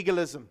up in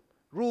legalism,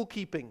 rule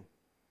keeping.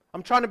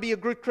 I'm trying to be a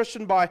good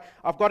Christian by,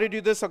 I've got to do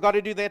this, I've got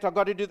to do that, I've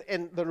got to do that,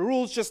 and the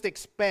rules just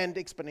expand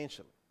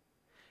exponentially.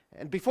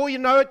 And before you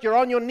know it, you're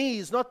on your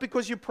knees, not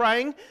because you're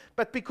praying,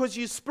 but because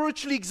you're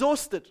spiritually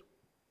exhausted.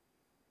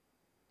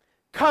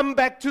 Come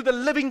back to the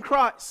living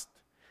Christ.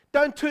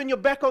 Don't turn your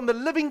back on the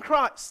living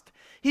Christ.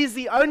 He's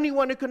the only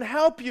one who can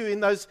help you in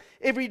those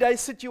everyday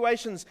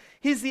situations.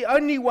 He's the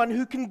only one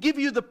who can give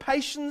you the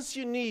patience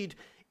you need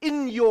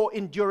in your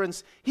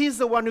endurance. He's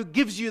the one who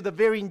gives you the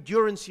very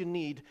endurance you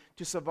need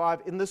to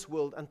survive in this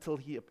world until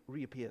He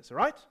reappears, all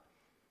right?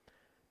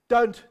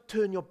 Don't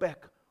turn your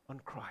back on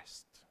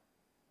Christ.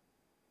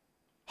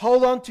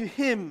 Hold on to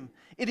Him.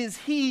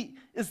 He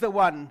is the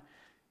one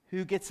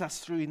who gets us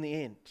through in the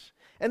end.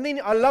 And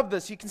then I love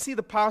this. You can see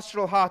the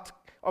pastoral heart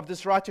of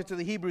this writer to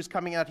the Hebrews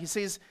coming out. He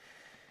says,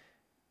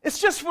 it's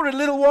just for a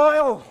little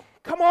while.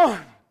 Come on.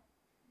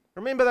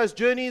 Remember those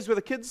journeys with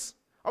the kids?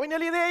 Are we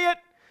nearly there yet?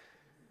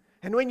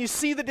 And when you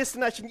see the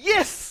destination,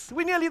 yes,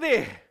 we're nearly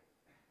there.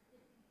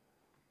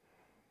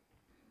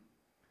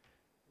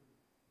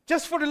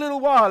 Just for a little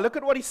while. Look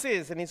at what he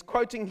says, and he's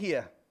quoting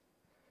here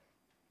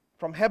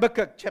from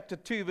Habakkuk chapter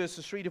 2,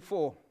 verses 3 to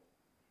 4.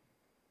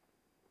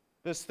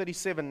 Verse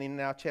 37 in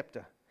our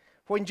chapter.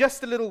 For in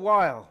just a little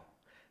while,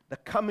 the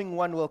coming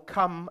one will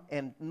come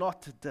and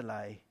not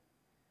delay,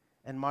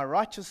 and my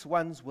righteous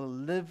ones will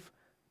live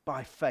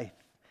by faith,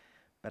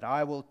 but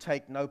I will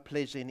take no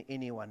pleasure in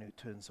anyone who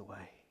turns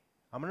away.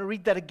 I'm going to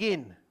read that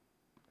again.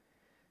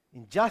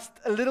 In just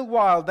a little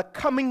while, the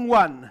coming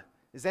one,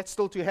 is that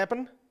still to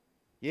happen?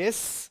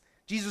 Yes.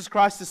 Jesus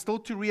Christ is still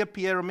to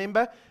reappear.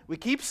 Remember, we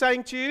keep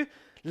saying to you,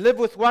 live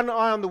with one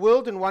eye on the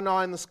world and one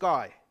eye on the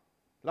sky,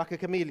 like a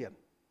chameleon.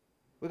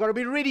 We've got to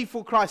be ready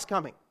for Christ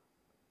coming.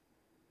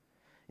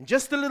 In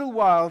just a little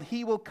while,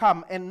 He will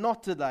come and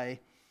not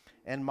delay,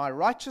 and my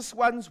righteous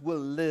ones will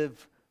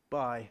live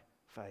by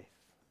faith.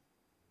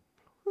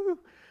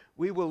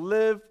 We will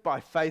live by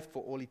faith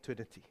for all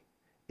eternity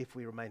if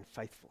we remain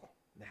faithful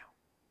now,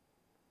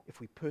 if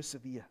we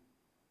persevere.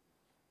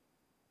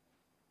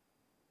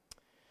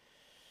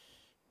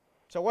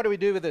 So what do we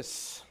do with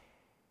this?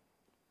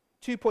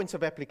 2 points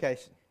of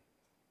application.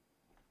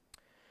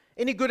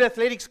 Any good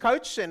athletics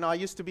coach, and I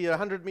used to be a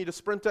 100-meter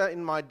sprinter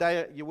in my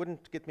day, you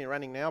wouldn't get me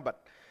running now,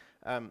 but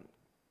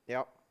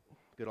yeah,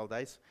 good old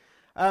days.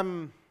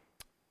 A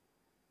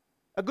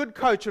good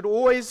coach would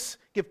always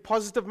give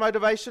positive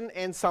motivation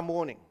and some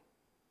warning,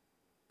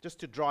 just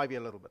to drive you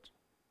a little bit.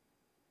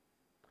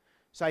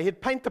 So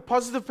he'd paint the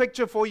positive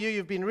picture for you.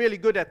 You've been really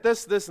good at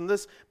this, this, and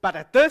this, but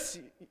at this,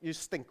 you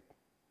stink.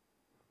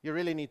 You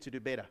really need to do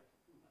better.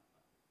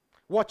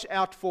 Watch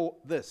out for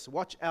this.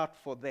 Watch out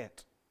for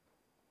that.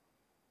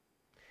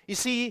 You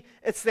see,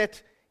 it's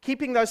that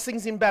keeping those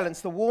things in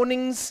balance, the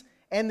warnings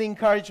and the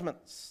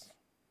encouragements.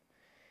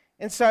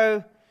 And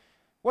so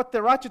what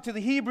the writer to the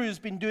Hebrews has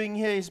been doing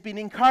here is been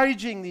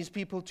encouraging these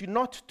people to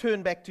not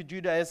turn back to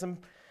Judaism,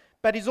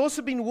 but he's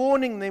also been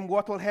warning them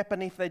what will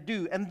happen if they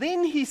do. And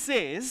then he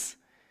says,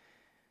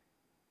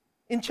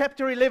 in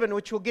chapter 11,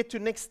 which we'll get to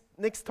next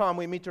time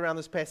we meet around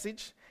this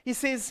passage, he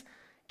says,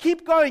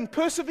 keep going,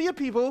 persevere,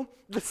 people.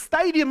 The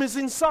stadium is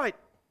in sight.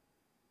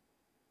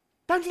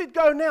 Don't let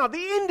go now.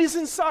 The end is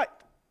in sight.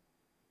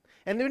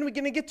 And then we're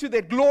going to get to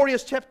that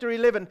glorious chapter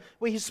 11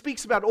 where he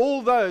speaks about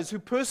all those who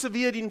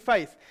persevered in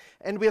faith.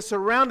 And we are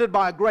surrounded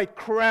by a great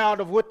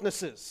crowd of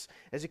witnesses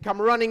as you come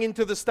running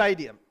into the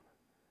stadium.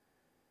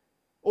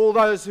 All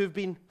those who've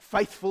been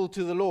faithful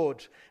to the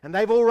Lord. And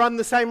they've all run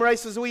the same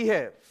race as we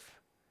have.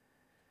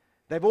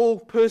 They've all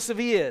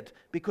persevered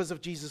because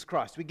of Jesus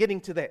Christ. We're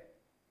getting to that.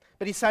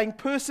 But he's saying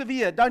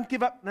persevere. Don't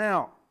give up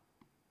now.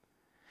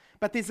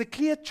 But there's a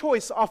clear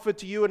choice offered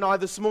to you and I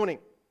this morning.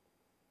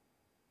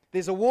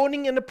 There's a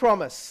warning and a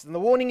promise. And the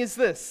warning is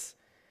this.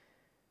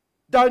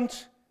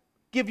 Don't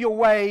give your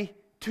way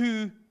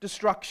to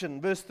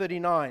destruction. Verse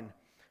 39.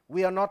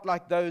 We are not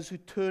like those who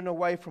turn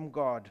away from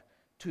God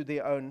to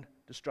their own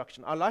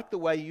destruction. I like the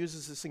way he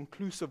uses this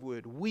inclusive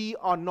word. We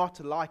are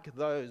not like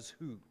those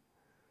who.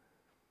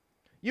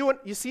 You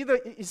see,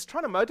 he's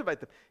trying to motivate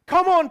them.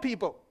 Come on,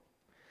 people.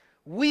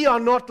 We are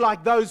not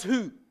like those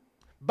who,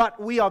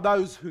 but we are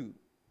those who.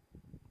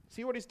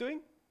 See what he's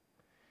doing?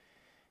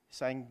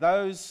 Saying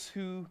those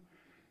who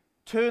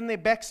turn their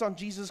backs on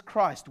Jesus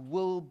Christ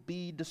will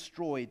be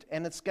destroyed,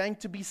 and it's going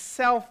to be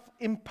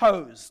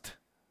self-imposed.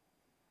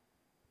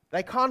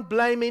 They can't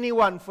blame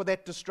anyone for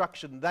that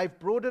destruction. They've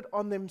brought it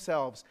on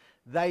themselves.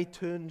 They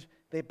turned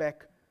their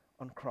back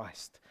on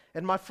Christ.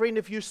 And my friend,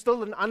 if you're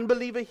still an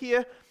unbeliever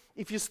here,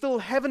 if you still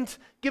haven't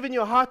given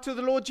your heart to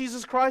the Lord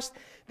Jesus Christ,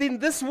 then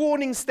this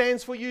warning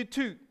stands for you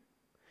too.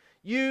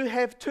 You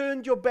have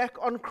turned your back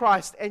on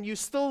Christ, and you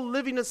still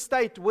live in a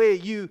state where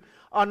you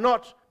are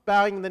not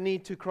bowing the knee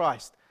to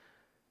Christ.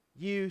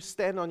 You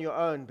stand on your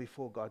own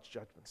before God's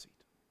judgment seat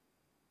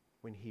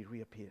when He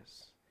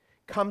reappears.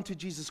 Come to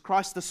Jesus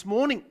Christ this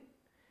morning.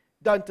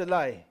 Don't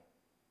delay.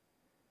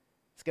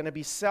 It's going to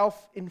be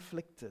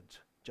self-inflicted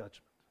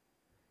judgment.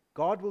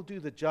 God will do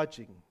the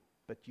judging,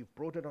 but you've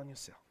brought it on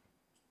yourself.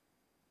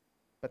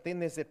 But then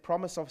there's that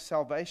promise of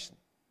salvation.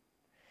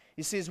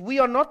 He says, we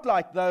are not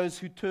like those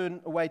who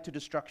turn away to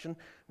destruction.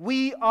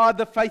 We are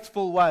the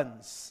faithful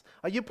ones.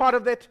 Are you part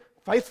of that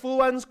faithful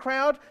ones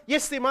crowd?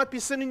 Yes, there might be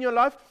sin in your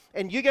life,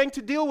 and you're going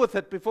to deal with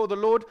it before the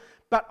Lord,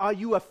 but are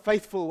you a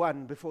faithful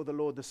one before the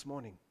Lord this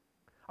morning?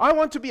 I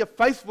want to be a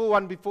faithful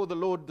one before the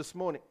Lord this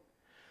morning.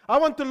 I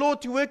want the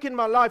Lord to work in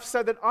my life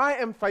so that I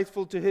am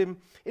faithful to Him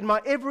in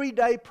my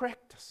everyday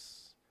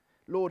practice.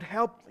 Lord,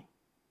 help me.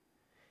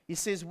 He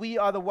says, we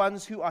are the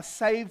ones who are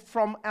saved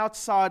from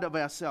outside of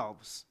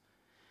ourselves.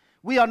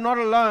 We are not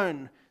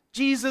alone.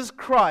 Jesus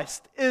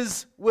Christ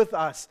is with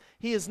us.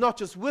 He is not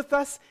just with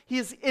us, He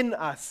is in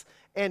us,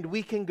 and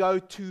we can go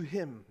to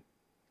Him.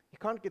 You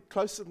can't get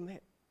closer than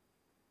that.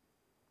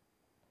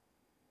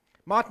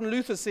 Martin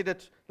Luther said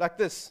it like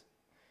this: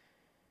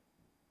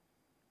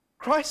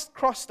 Christ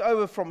crossed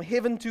over from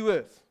heaven to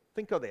earth.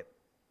 Think of that.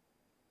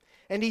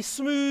 And He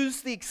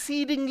smooths the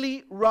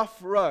exceedingly rough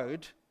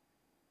road.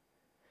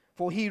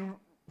 For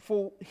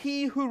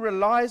he who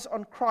relies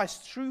on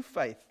Christ through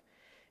faith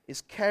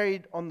is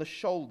carried on the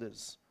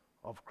shoulders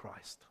of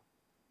Christ.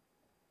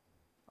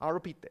 I'll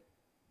repeat that.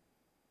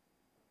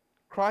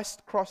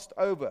 Christ crossed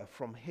over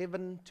from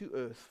heaven to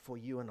earth for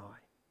you and I.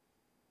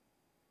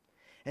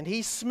 And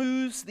He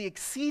smooths the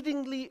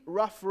exceedingly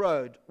rough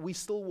road we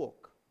still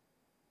walk.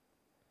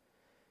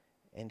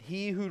 And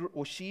he who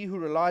or she who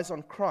relies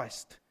on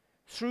Christ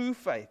through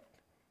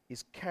faith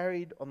is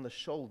carried on the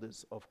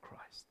shoulders of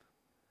Christ.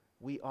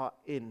 We are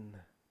in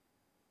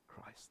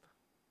Christ.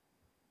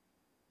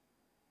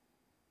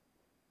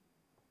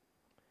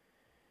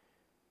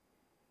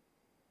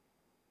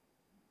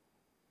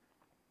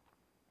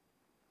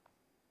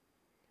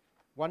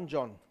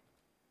 John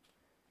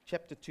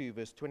chapter 2,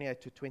 verse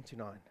 28 to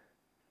 29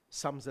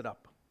 sums it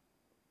up.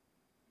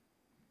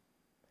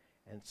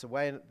 And it's a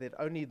way that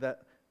only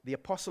the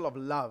apostle of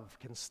love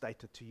can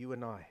state it to you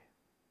and I.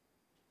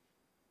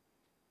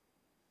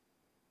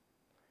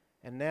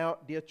 And now,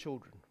 dear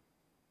children,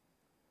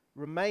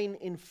 remain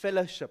in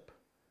fellowship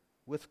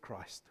with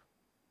Christ,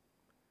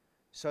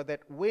 so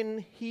that when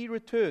He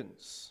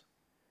returns,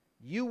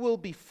 you will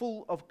be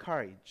full of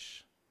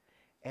courage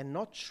and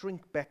not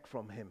shrink back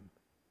from Him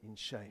in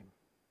shame.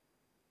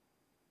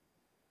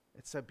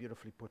 It's so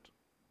beautifully put.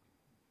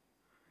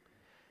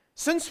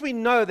 Since we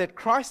know that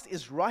Christ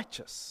is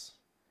righteous,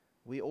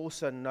 we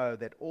also know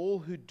that all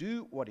who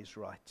do what is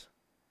right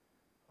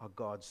are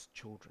God's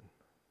children.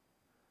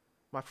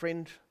 My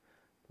friend,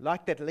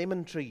 like that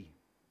lemon tree,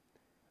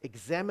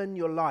 examine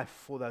your life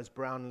for those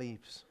brown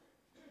leaves.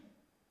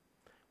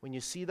 When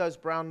you see those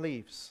brown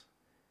leaves,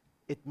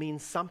 it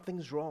means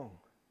something's wrong.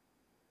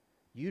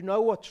 You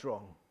know what's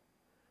wrong.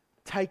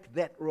 Take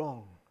that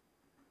wrong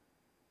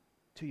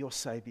to your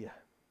Savior.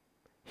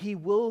 He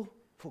will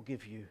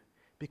forgive you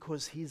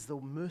because He's the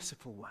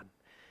merciful one.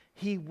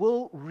 He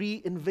will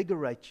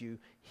reinvigorate you.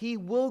 He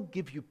will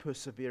give you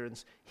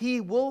perseverance. He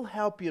will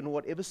help you in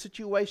whatever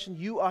situation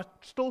you are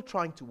still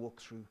trying to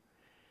walk through.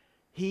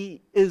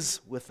 He is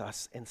with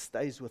us and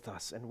stays with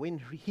us. And when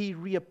He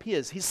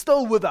reappears, He's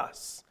still with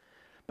us.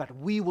 But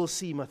we will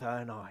see Him with our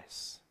own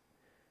eyes.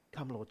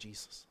 Come, Lord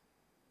Jesus.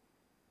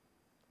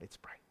 Let's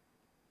pray.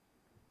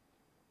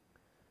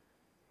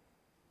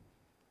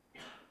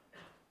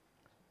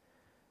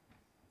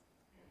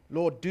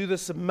 Lord, do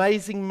this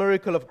amazing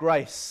miracle of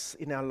grace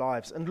in our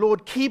lives. And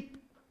Lord, keep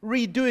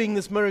redoing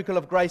this miracle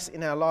of grace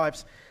in our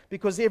lives,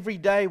 because every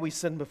day we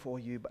sin before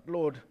You. But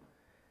Lord,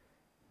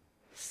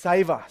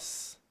 save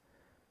us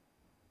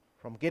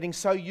from getting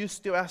so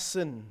used to our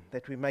sin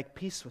that we make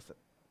peace with it,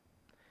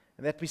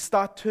 and that we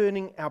start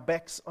turning our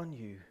backs on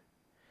You.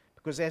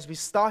 Because as we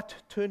start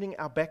turning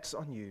our backs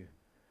on You,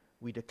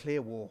 we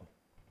declare war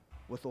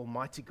with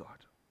Almighty God.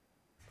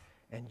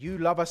 And You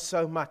love us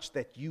so much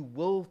that You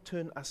will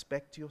turn us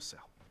back to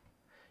Yourself.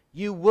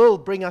 You will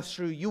bring us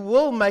through. You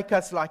will make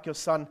us like Your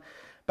Son.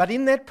 But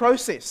in that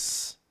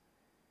process,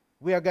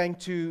 we are going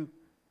to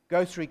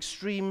go through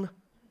extreme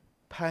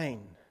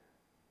pain,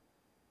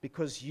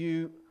 because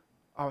You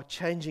are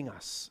changing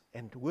us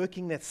and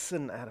working that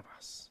sin out of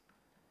us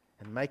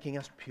and making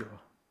us pure.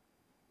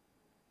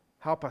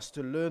 Help us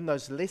to learn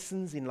those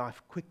lessons in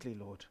life quickly,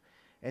 Lord,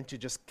 and to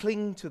just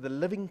cling to the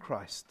living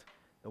Christ,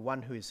 the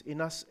one who is in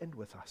us and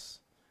with us.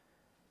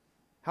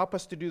 Help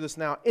us to do this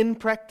now in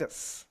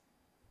practice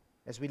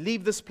as we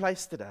leave this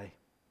place today,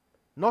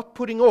 not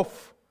putting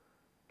off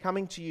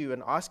coming to You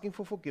and asking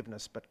for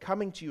forgiveness, but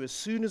coming to You as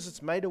soon as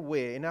it's made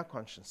aware in our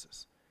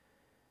consciences,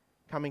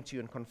 coming to You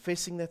and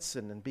confessing that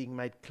sin and being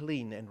made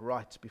clean and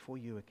right before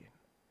You again.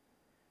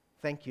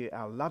 Thank You,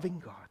 our loving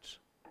God.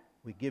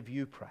 We give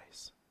You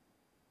praise.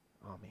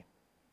 Amen.